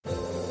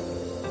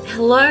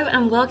Hello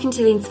and welcome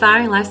to the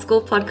Inspiring Life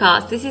School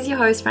podcast. This is your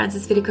host,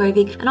 Frances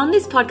Vidakovic, and on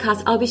this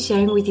podcast, I'll be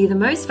sharing with you the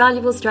most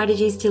valuable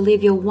strategies to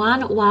live your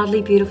one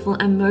wildly beautiful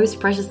and most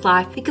precious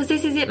life. Because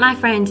this is it, my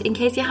friend. In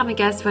case you haven't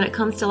guessed, when it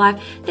comes to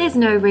life, there's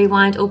no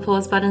rewind or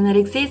pause button that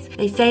exists.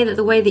 They say that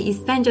the way that you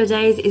spend your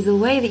days is the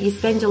way that you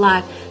spend your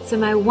life. So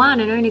my one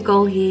and only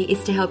goal here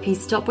is to help you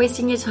stop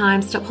wasting your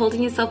time, stop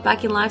holding yourself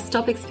back in life,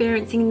 stop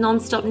experiencing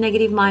non-stop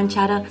negative mind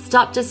chatter,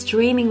 stop just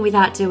dreaming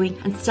without doing,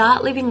 and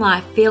start living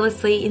life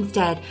fearlessly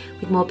instead,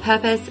 with more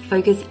purpose,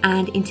 focus,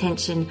 and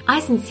intention. I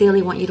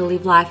sincerely want you to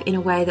live life in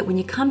a way that when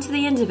you come to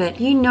the end of it,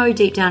 you know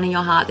deep down in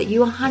your heart that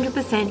you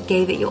 100%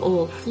 gave it your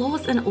all,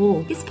 flaws and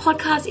all. This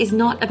podcast is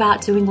not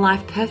about doing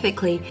life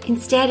perfectly.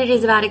 Instead, it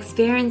is about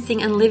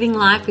experiencing and living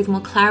life with more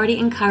clarity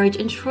and courage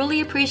and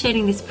truly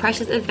appreciating this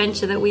precious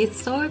adventure that we are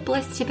so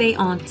blessed to be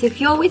on. So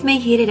if you're with me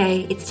here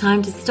today, it's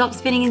time to stop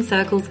spinning in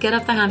circles, get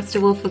off the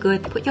hamster wheel for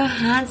good, put your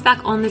hands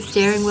back on the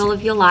steering wheel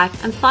of your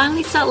life, and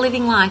finally start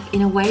living life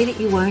in a way that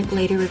you won't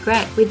later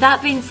regret. With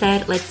that being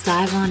said, let's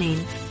dive on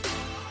in.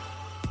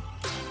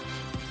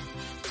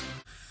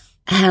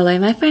 Hello,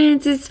 my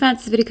friends. This is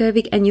Frances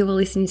Vidakovic, and you are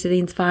listening to the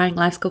Inspiring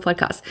Life School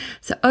podcast.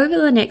 So over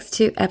the next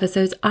 2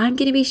 episodes, I'm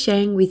going to be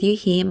sharing with you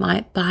here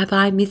my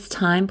Bye-Bye Miss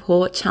Time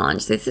Poor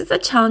challenge. This is a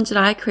challenge that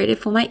I created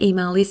for my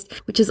email list,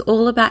 which is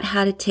all about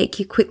how to take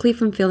you quickly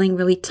from feeling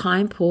really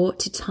time poor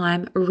to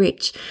time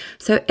rich.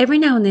 So every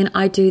now and then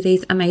I do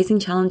these amazing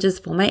challenges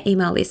for my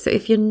email list. So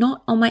if you're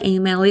not on my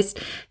email list,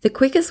 the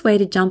quickest way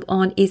to jump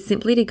on is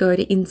simply to go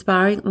to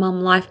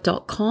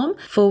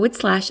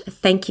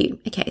inspiringmomlife.com/thank you.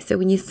 Okay, so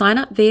when you sign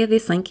up via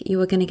this link, you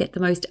are going to get the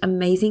most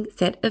amazing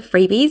set of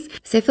freebies.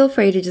 So feel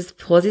free to just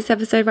pause this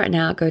episode right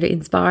now, go to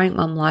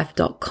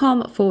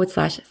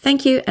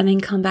inspiringmomlife.com/thank you, and then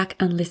come back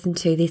and listen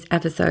to this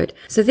episode.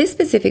 So this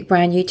specific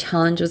brand new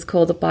challenge was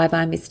called the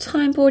Bye-Bye Miss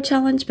Time Poor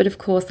challenge, but of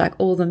course, like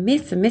all the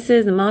Miss and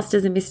Misses and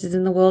Masters and Misters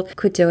in the world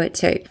could do it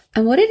too.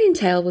 And what it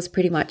entailed was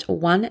pretty much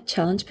 1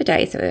 challenge per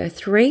day. So there were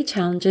 3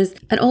 challenges,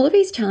 and all of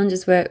these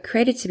challenges were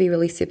created to be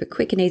really super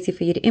quick and easy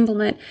for you to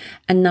implement.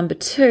 And number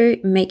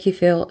 2, make you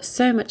feel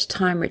so much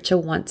time richer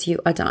once you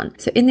are done.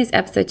 So in this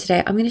episode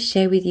today, I'm going to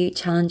share with you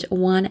challenge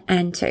 1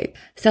 and 2.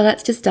 So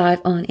let's just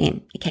dive on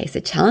in. Okay, so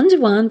challenge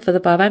 1 for the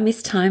Bye-Bye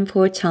Miss Time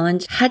Poor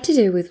challenge had to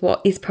do with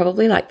what is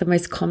probably like the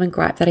most common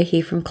gripe that I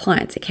hear from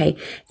clients. Okay,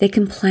 their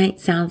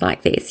complaint sounds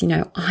like this,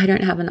 I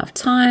don't have enough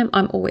time.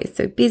 I'm always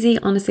so busy.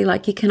 Honestly,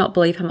 like you cannot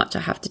believe how much I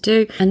have to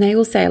do. And they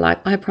will say like,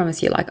 I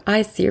promise you, like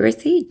I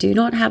seriously do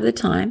not have the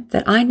time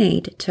that I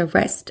need to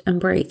rest and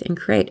breathe and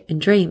create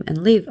and dream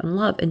and live and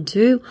love and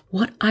do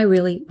what I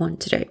really want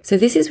to do. So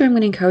this is where I'm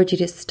going to encourage you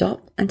to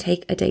stop and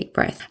take a deep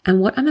breath. And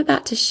what I'm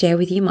about to share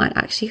with you might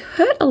actually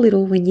hurt a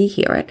little when you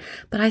hear it,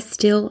 but I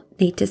still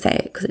need to say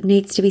it because it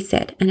needs to be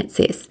said. And it's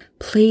this: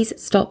 please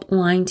stop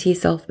lying to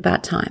yourself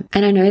about time.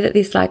 And I know that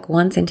this like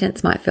one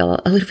sentence might feel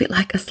a little bit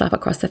like a slap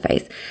across the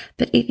face,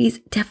 but it is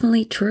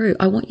definitely true.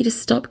 I want you to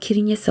stop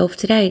kidding yourself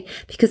today,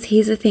 because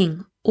here's the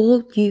thing.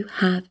 All you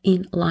have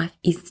in life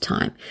is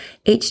time.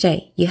 Each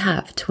day you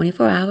have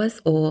 24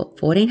 hours or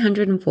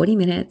 1440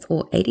 minutes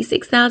or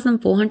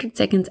 86,400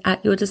 seconds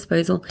at your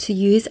disposal to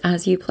use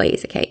as you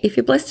please. Okay, if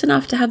you're blessed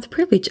enough to have the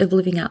privilege of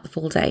living out the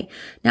full day.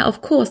 Now,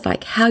 of course,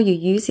 like how you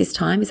use this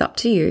time is up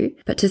to you,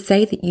 but to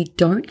say that you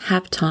don't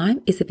have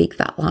time is a big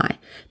fat lie,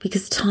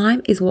 because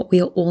time is what we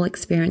are all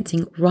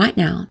experiencing right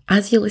now.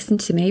 As you listen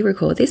to me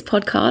record this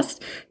podcast,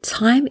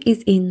 time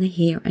is in the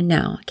here and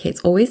now. Okay,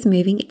 it's always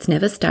moving. It's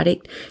never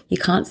static. You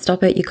can't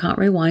stop it, you can't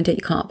rewind it,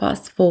 you can't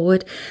fast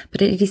forward,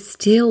 but it is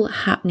still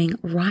happening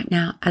right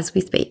now as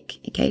we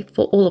speak, okay,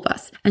 for all of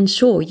us. And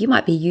sure, you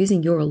might be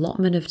using your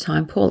allotment of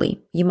time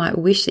poorly. You might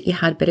wish that you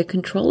had better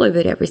control over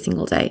it every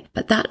single day,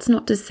 but that's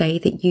not to say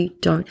that you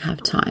don't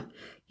have time.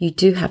 You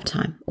do have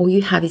time. All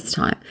you have is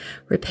time.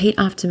 Repeat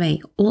after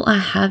me. All I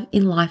have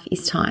in life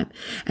is time.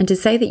 And to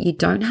say that you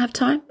don't have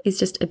time is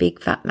just a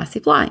big, fat,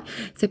 massive lie.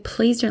 So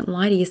please don't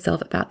lie to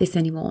yourself about this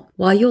anymore.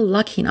 While you're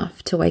lucky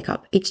enough to wake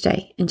up each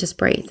day and just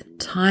breathe,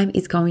 time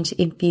is going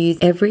to infuse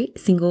every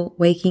single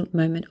waking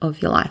moment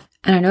of your life.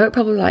 And I know it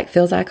probably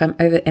feels like I'm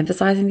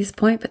overemphasizing this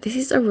point, but this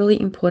is a really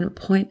important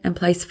point and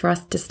place for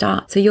us to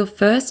start. So your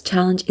first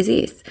challenge is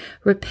this: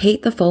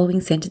 repeat the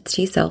following sentence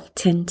to yourself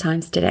 10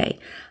 times today.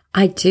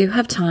 I do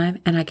have time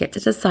and I get to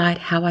decide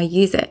how I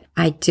use it.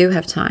 I do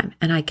have time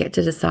and I get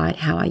to decide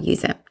how I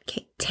use it.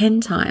 Okay,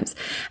 10 times.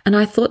 And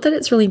I thought that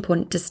it's really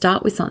important to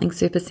start with something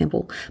super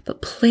simple,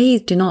 but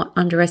please do not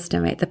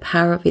underestimate the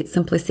power of its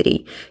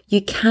simplicity.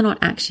 You cannot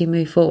actually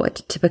move forward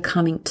to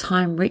becoming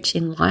time rich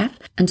in life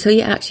until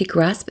you actually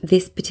grasp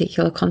this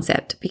particular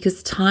concept,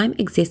 because time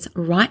exists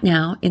right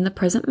now in the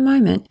present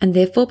moment, and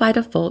therefore by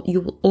default,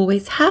 you will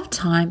always have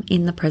time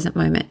in the present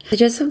moment. So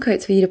just some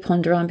quotes for you to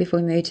ponder on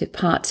before we move to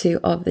part 2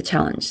 of the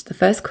challenge. The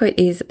first quote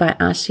is by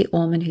Ashley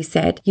Orman, who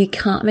said, "You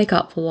can't make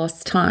up for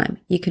lost time.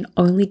 You can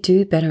only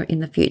do better in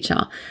the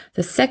future.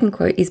 The second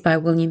quote is by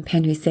William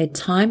Penn, who said,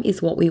 "Time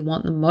is what we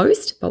want the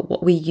most, but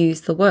what we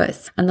use the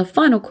worst." And the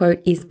final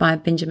quote is by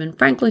Benjamin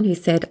Franklin, who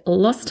said,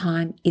 "Lost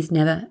time is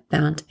never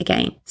found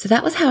again." So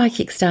that was how I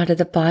kickstarted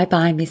the Bye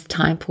Bye Miss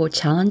Time Poor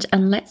challenge.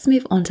 And let's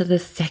move on to the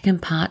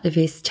second part of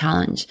this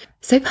challenge.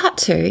 So part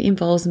 2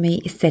 involves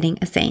me setting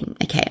a scene.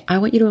 Okay, I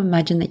want you to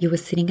imagine that you were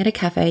sitting at a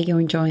cafe, you're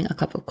enjoying a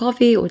cup of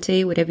coffee or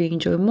tea, whatever you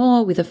enjoy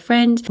more, with a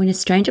friend, when a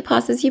stranger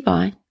passes you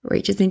by,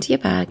 reaches into your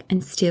bag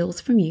and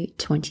steals from you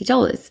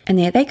 $20. And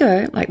there they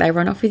go, like they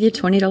run off with your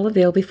 $20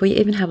 bill before you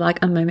even have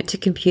like a moment to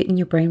compute in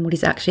your brain what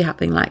is actually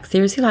happening. Like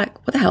seriously, like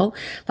what the hell?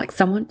 Like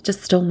someone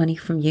just stole money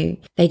from you.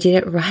 They did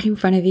it right in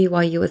front of you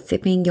while you were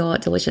sipping your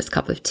delicious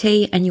cup of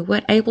tea, and you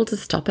weren't able to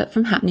stop it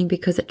from happening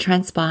because it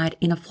transpired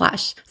in a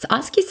flash. So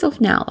ask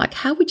yourself now, like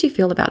how would you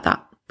feel about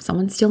that?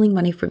 Someone stealing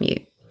money from you.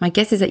 My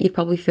guess is that you'd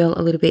probably feel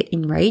a little bit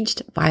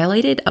enraged,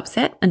 violated,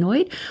 upset,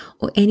 annoyed,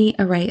 or any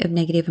array of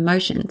negative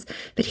emotions.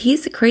 But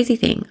here's the crazy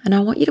thing, and I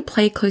want you to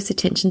pay close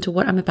attention to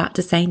what I'm about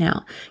to say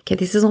now. Okay,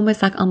 this is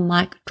almost like a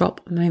mic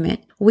drop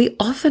moment. We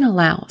often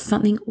allow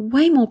something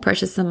way more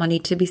precious than money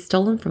to be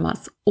stolen from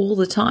us all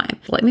the time.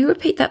 Let me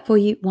repeat that for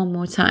you one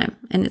more time.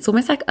 And it's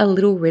almost like a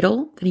little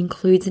riddle that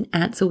includes an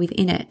answer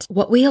within it.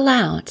 What we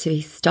allow to be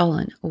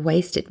stolen,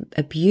 wasted,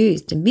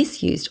 abused, and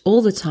misused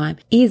all the time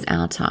is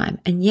our time.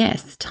 And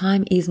yes,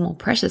 time is more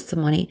precious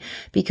than money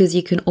because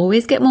you can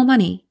always get more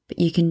money, but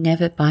you can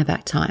never buy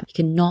back time. You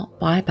cannot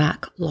buy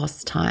back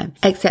lost time.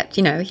 Except,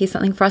 here's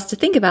something for us to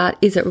think about.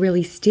 Is it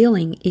really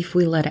stealing if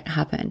we let it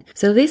happen?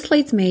 So this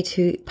leads me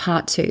to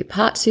part 2.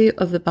 Part 2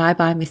 of the Bye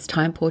Bye Miss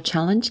Time Poor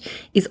challenge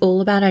is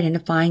all about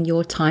identifying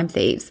your time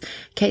thieves.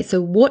 Okay,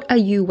 so what are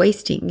you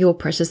wasting your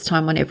precious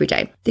time on every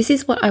day? This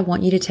is what I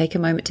want you to take a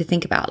moment to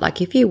think about.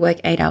 Like if you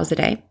work 8 hours a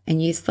day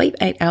and you sleep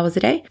 8 hours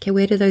a day, okay,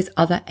 where do those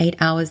other 8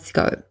 hours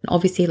go? And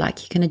obviously,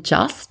 like you can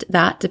adjust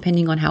that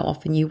depending on how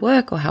often you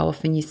work or how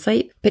often you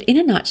sleep. But in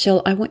a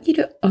nutshell, I want you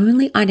to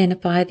only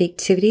identify the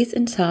activities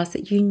and tasks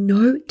that you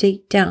know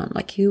deep down,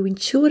 like you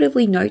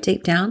intuitively know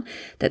deep down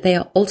that they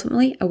are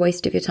ultimately a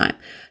waste of your time.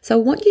 So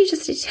I want you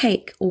just to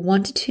take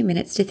 1 to 2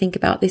 minutes to think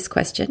about this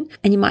question.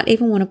 And you might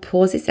even want to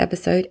pause this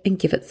episode and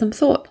give it some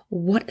thought.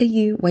 What are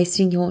you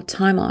wasting your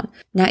time on?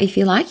 Now, if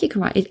you like, you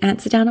can write your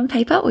answer down on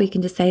paper or you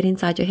can just say it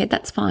inside your head.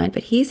 That's fine.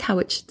 But here's how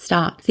it should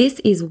start. This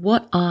is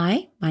what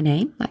my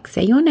name, like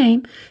say your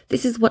name.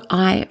 This is what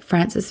I,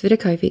 Frances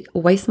Vidakovic,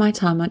 waste my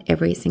time on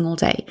every single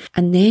day.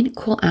 And then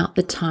call out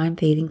the time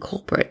thieving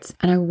culprits.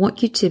 And I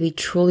want you to be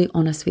truly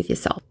honest with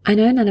yourself. I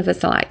know none of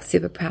us are like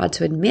super proud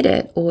to admit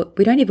it, or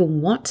we don't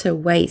even want to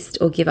waste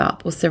or give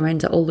up or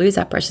surrender or lose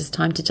our precious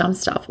time to jump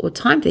stuff or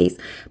time thieves,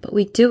 but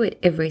we do it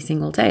every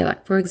single day.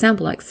 Like for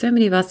example, like so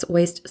many of us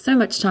waste so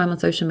much time on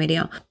social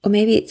media, or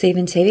maybe it's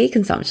even TV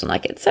consumption.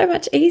 Like it's so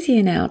much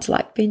easier now to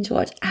like binge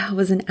watch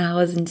hours and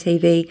hours in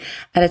TV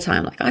at a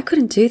time. Like I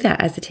couldn't do that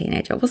as a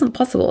teenager. It wasn't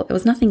possible. There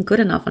was nothing good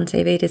enough on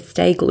TV to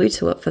stay glued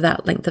to it for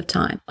that length of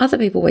time. Other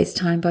people waste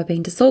time by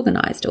being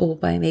disorganized, or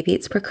by maybe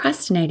it's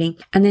procrastinating.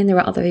 And then there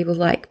are other people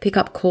like pick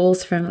up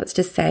calls from, let's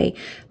just say,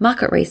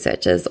 market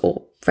researchers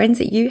or friends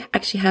that you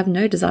actually have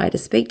no desire to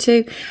speak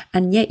to,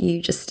 and yet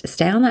you just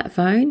stay on that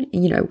phone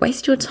and,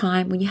 waste your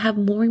time when you have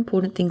more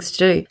important things to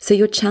do. So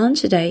your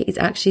challenge today is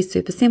actually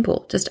super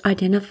simple. Just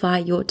identify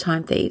your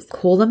time thieves.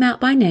 Call them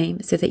out by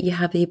name so that you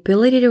have the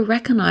ability to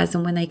recognize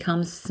them when they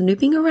come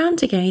snooping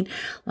around again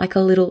like a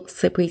little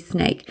slippery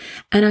snake.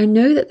 And I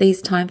know that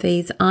these time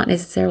thieves aren't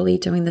necessarily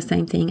doing the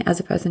same thing as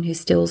a person who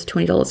steals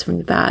 $20 from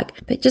your bag,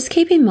 but just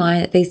keep in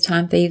mind that these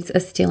time thieves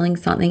are stealing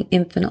something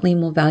infinitely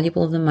more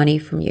valuable than money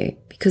from you.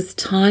 Because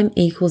time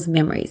equals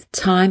memories.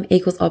 Time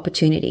equals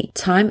opportunity.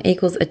 Time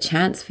equals a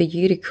chance for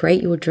you to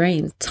create your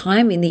dreams.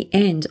 Time in the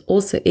end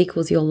also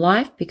equals your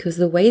life, because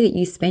the way that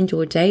you spend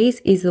your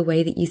days is the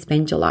way that you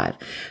spend your life.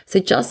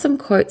 So just some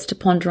quotes to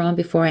ponder on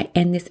before I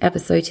end this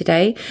episode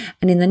today.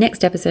 And in the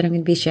next episode, I'm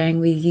going to be sharing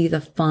with you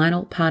the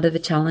final part of the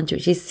challenge,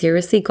 which is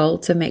seriously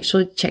gold. So make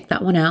sure to check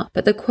that one out.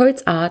 But the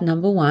quotes are,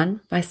 number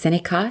 1 by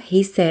Seneca.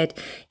 He said,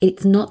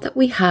 "It's not that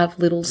we have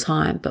little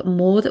time, but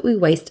more that we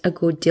waste a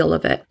good deal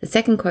of it." The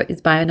second quote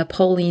is by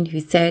Napoleon, who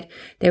said,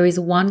 "There is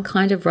one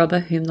kind of robber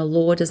whom the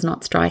law does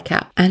not strike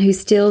at, and who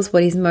steals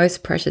what is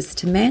most precious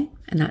to men,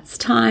 and that's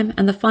time."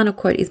 And the final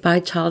quote is by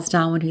Charles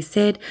Darwin, who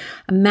said,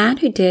 "A man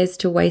who dares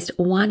to waste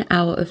 1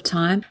 hour of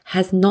time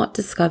has not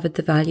discovered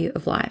the value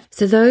of life."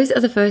 So those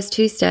are the first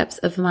 2 steps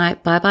of my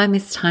Bye Bye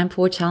Miss Time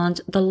Poor challenge.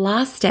 The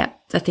last step,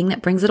 the thing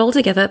that brings it all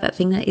together, that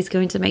thing that is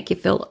going to make you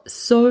feel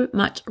so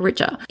much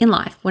richer in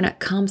life when it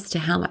comes to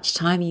how much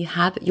time you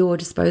have at your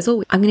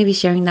disposal. I'm going to be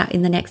sharing that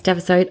in the next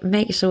episode.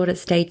 Make sure to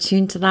stay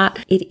tuned to that.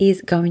 It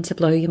is going to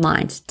blow your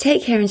mind.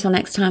 Take care until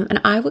next time,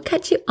 and I will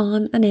catch you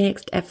on the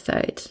next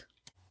episode.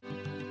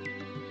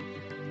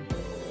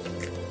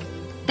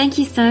 Thank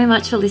you so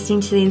much for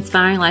listening to the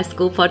Inspiring Life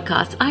School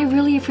podcast. I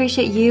really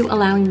appreciate you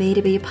allowing me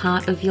to be a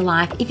part of your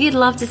life. If you'd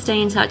love to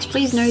stay in touch,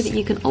 please know that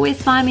you can always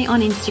find me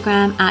on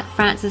Instagram at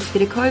Frances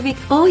Vidakovic,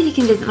 or you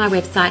can visit my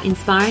website,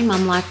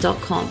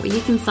 inspiringmumlife.com, where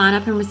you can sign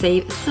up and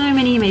receive so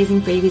many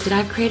amazing freebies that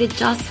I've created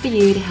just for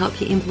you to help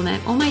you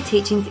implement all my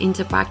teachings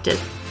into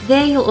practice.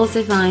 There you'll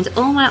also find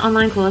all my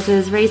online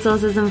courses,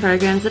 resources and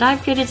programs that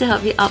I've created to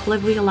help you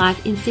up-level your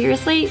life in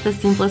seriously the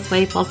simplest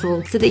way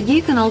possible, so that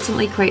you can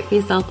ultimately create for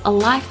yourself a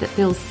life that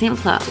feels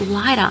simpler,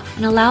 lighter,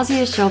 and allows you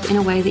to show up in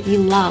a way that you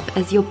love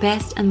as your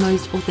best and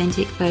most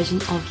authentic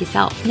version of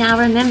yourself. Now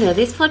remember,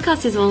 this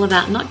podcast is all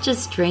about not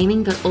just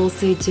dreaming but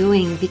also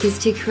doing, because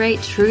to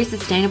create true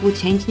sustainable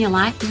change in your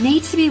life, you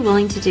need to be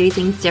willing to do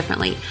things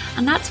differently.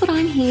 And that's what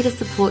I'm here to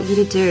support you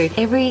to do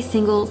every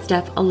single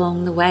step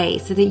along the way,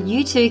 so that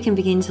you too can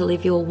begin to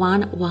live your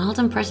one wild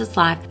and precious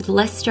life with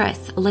less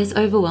stress, less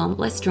overwhelm,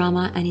 less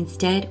drama, and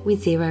instead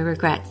with zero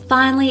regrets.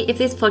 Finally, if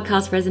this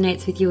podcast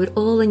resonates with you at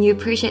all and you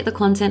appreciate the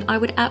content, I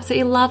would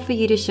absolutely love for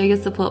you to show your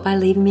support by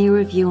leaving me a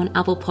review on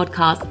Apple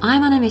Podcasts.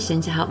 I'm on a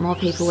mission to help more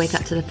people wake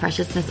up to the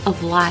preciousness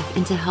of life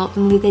and to help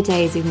them live their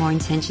days with more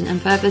intention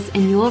and purpose,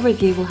 and your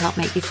review will help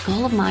make this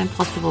goal of mine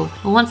possible.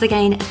 Well, once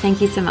again,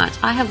 thank you so much.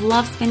 I have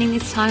loved spending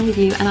this time with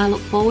you, and I look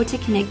forward to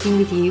connecting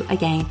with you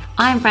again.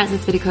 I'm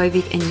Frances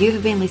Vidakovic, and you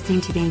have been listening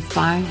to the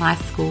Inspiring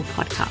Life School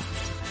podcast.